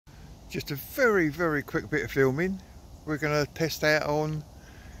Just a very quick bit of filming. We're going to test out on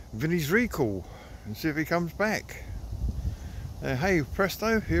Vinny's recall and see if he comes back. Hey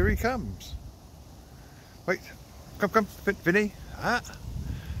presto, here he comes. Wait, come, Vinny.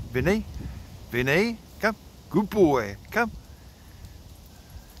 Vinny, come. Good boy, come.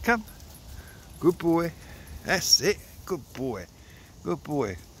 Good boy. That's it. Good boy. Look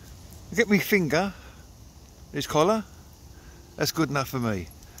at me finger. His collar. That's good enough for me.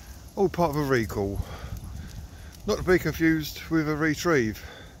 All part of a recall. Not to be confused with a retrieve.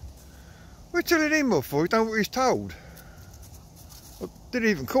 We're telling him off for, he done what he's told. I didn't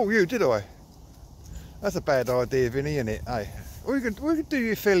even call you, did I? That's a bad idea, Vinny, isn't it? Hey, what you can do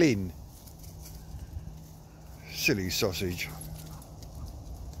you fill in? Silly sausage.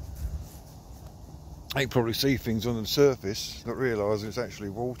 They probably see things on the surface, not realising it's actually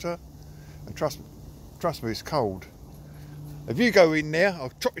water. And trust me, it's cold. If you go in there,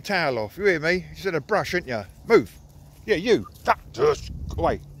 I'll chop your towel off. You hear me? You said a brush, ain't you? Move. Yeah, you. Just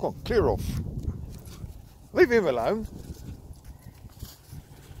away. Come on, clear off. Leave him alone.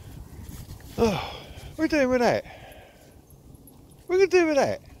 Oh, what are you doing with that? What are you going to do with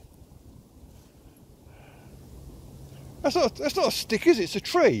that? That's not a stick, is it? It's a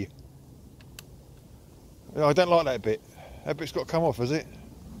tree. Oh, I don't like that bit. That bit's got to come off, has it?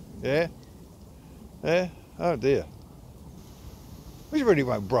 Yeah? Yeah? Oh dear. Which really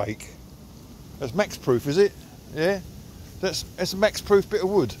won't break. That's max proof, is it? Yeah? That's a max proof bit of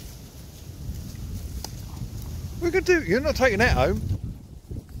wood. What are you going to do? You're not taking that home.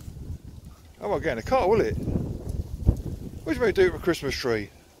 I won't get in the car, will it? What do you want to do with a Christmas tree?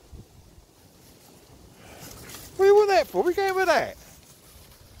 What do you want that for? We're going with that.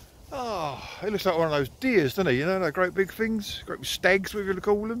 Oh, he looks like one of those deers, doesn't he? You know, those great big things, great big stags, whatever you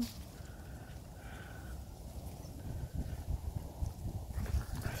call them.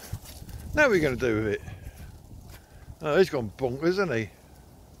 Now what are we going to do with it? Oh, he's gone bonkers, hasn't he?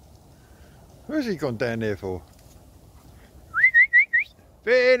 Where's he gone down there for?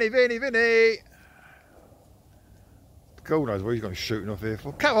 Vinny! God knows where he's gone shooting off here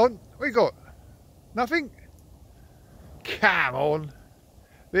for. Come on, what you got? Nothing? Come on.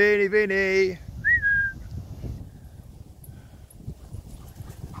 Vinny!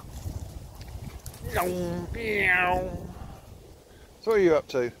 So what are you up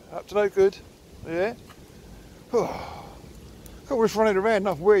to? Up to no good? Yeah? Oh, got us running around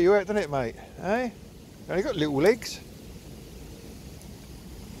enough where you at, doesn't it, mate? Eh? Only got little legs.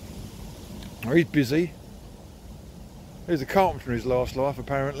 Oh, he's busy. He's a carpenter in his last life,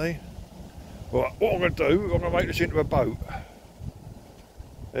 apparently. Right, what I'm going to do, I'm going to make this into a boat.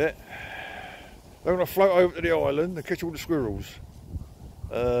 Yeah. They're going to float over to the island and catch all the squirrels.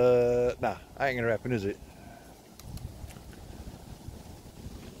 Nah, ain't going to happen, is it?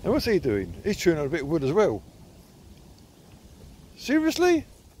 And what's he doing? He's chewing on a bit of wood as well. Seriously?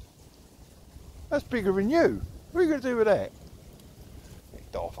 That's bigger than you. What are you going to do with that?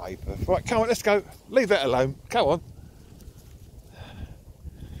 Daft paper. Right, come on, let's go. Leave that alone. Come on.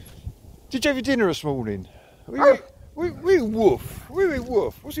 Did you have your dinner this morning? Wee woof.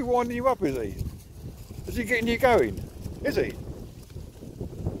 What's he winding you up, is he? Is he getting you going? Is he?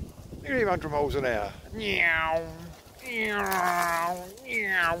 Look at him 100 miles an hour. Meow.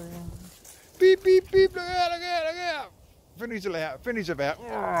 Beep. Look out. Vinny's about.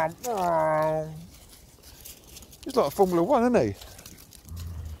 He's like a Formula 1, isn't he?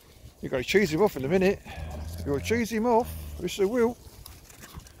 You've got to cheese him off in a minute. You've got to cheese him off, which they will.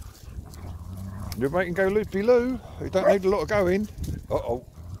 You'll make him go loopy-loo. You don't need a lot of going. Uh-oh.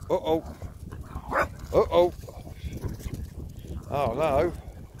 Oh no.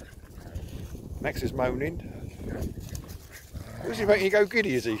 Max is moaning. Is he making you go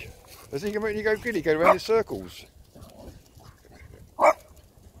giddy, is he? Is he making you go giddy, go around in circles?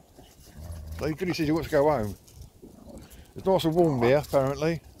 So Giddy says he wants to go home. It's nice and warm here,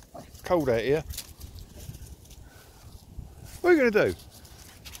 apparently. Cold out here. What are you going to do?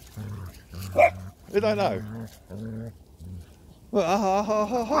 You don't know. What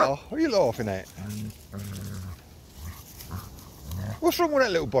are you laughing at? What's wrong with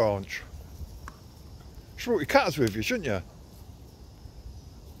that little branch? You should have brought your cutters with you, shouldn't you?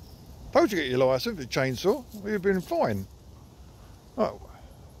 Told you to get your licence with a chainsaw. Well, you've been fine. Right,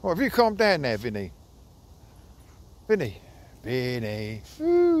 have you calmed down now, Vinny? Vinny.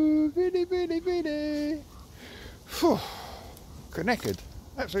 Ooh, Vinny. Phew. Knackered.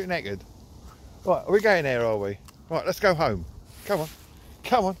 Absolutely knackered. Right, are we going there, are we? Right, let's go home. Come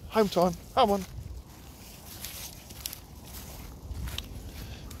on, home time, come on.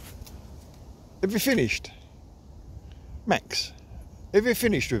 Have you finished? Max, have you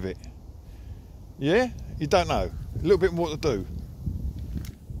finished with it? Yeah? You don't know? A little bit more to do.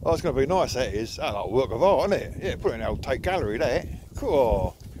 Oh, it's going to be nice, that is. That's like a work of art, isn't it? Yeah, put it in the old Tate Gallery, that.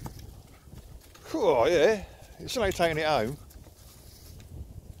 Cool. Cool, yeah. It's only taking it home.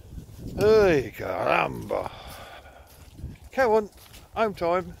 Hey, caramba. Come on, home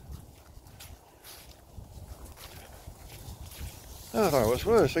time. I don't know what's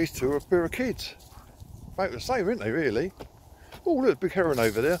worse, these two are a pair of kids. About the same, aren't they, really? Oh, look, big heron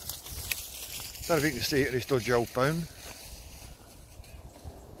over there. Don't know if you can see it, this dodgy old phone.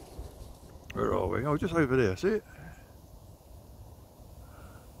 Where are we? Oh, just over there, see it?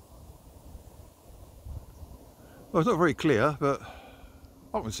 Well, it's not very clear, but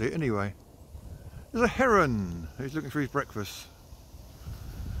I can see it anyway. There's a heron. He's looking for his breakfast.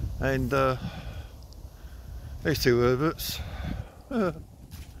 And these two Herberts are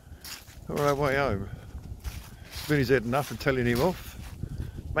on our way home. Vinny's had enough of telling him off.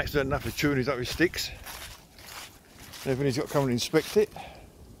 Max had enough of chewing his up his sticks. And Vinny's got to come and inspect it.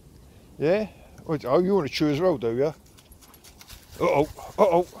 Yeah? Oh, you want to chew as well, do you? Uh-oh,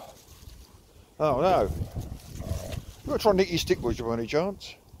 uh-oh. Oh no. You got to try and nick your stick, would you, by any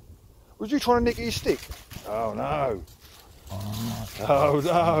chance? Was you trying to nick your stick? Oh no. Oh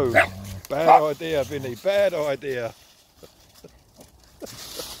no. Bad idea, Vinny, bad idea.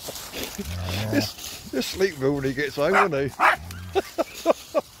 He'll sleep well when he gets home, won't he?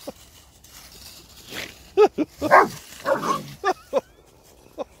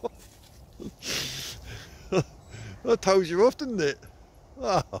 I told you off, didn't it?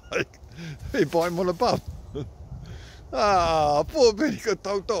 Oh, he bite him on the bum. Ah, poor Vinny got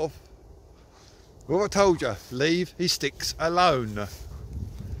told off. Well, I told you, leave his sticks alone.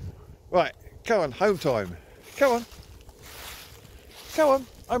 Right, come on, home time. Come on. Come on,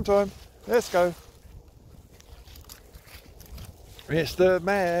 home time. Let's go. Mr.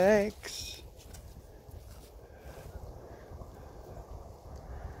 Max.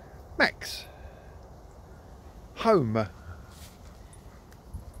 Max. Home.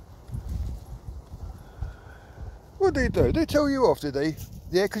 What did he do? Did he tell you off, did he?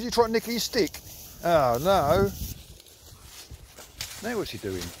 Yeah, because you tried to nick his stick. Oh no. Now what's he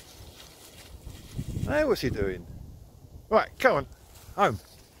doing? Now what's he doing? Right, come on. Home.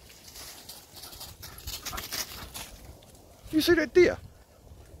 You see that deer?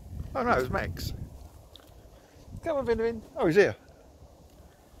 Oh no, it was Max. Come on, Vin. Oh, he's here.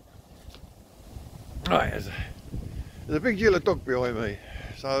 Right, there's a big yellow dog behind me,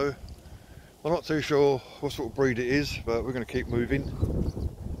 so I'm not too sure what sort of breed it is, but we're going to keep moving.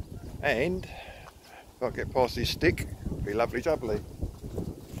 And if I get past this stick, it'll be lovely jubbly.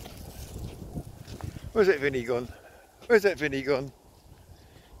 Where's that Vinny gone? Where's that Vinny gone?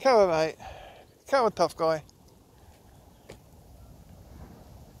 Come on, mate. Come on, tough guy.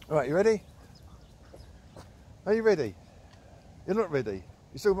 Right, you ready? Are you ready? You're not ready.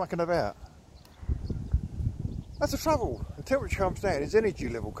 You're still mucking about. That's the trouble. The temperature comes down, his energy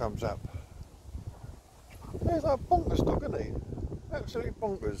level comes up. There's like a bonkers dog, isn't he? Absolutely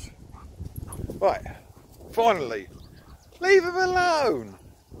bonkers. Right, finally. Leave him alone.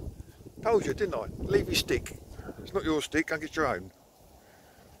 Told you, didn't I? Leave your stick. It's not your stick, go get your own.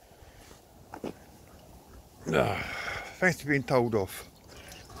 Thanks for being told off.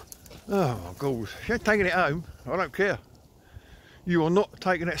 Oh my God, you ain't taking it home. I don't care. You are not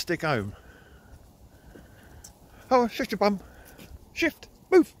taking that stick home. Oh, shift your bum. Shift,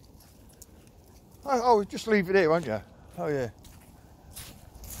 move. Oh, just leave it there, won't you? Oh yeah.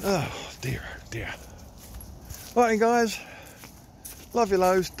 Oh dear, dear. Right then guys, love you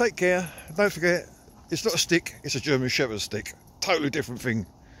loads, take care. Don't forget, it's not a stick, it's a German Shepherd stick. Totally different thing.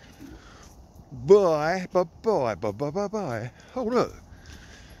 Bye, bye, bye, bye, bye, bye, bye. Oh look,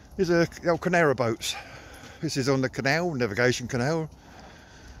 here's the old Canara boats. This is on the canal, navigation canal,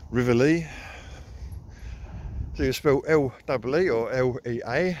 River Lee. So you spell L-E-E or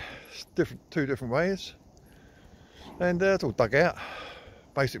L-E-A, two different ways. And it's all dug out.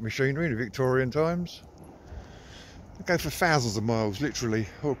 Basic machinery in the Victorian times. They go for thousands of miles, literally,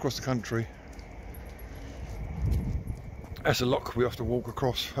 all across the country. That's a lock we have to walk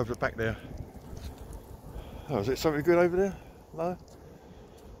across over the back there. Oh, is it something good over there? No?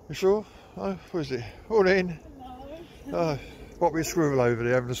 You sure? Oh, what is it? All in. Oh, might be a squirrel over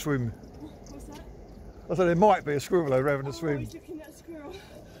there having a swim. What's that? I said there might be a squirrel over having a swim. He's looking at a squirrel.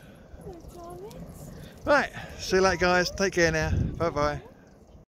 Right, see you later guys, take care now, bye bye.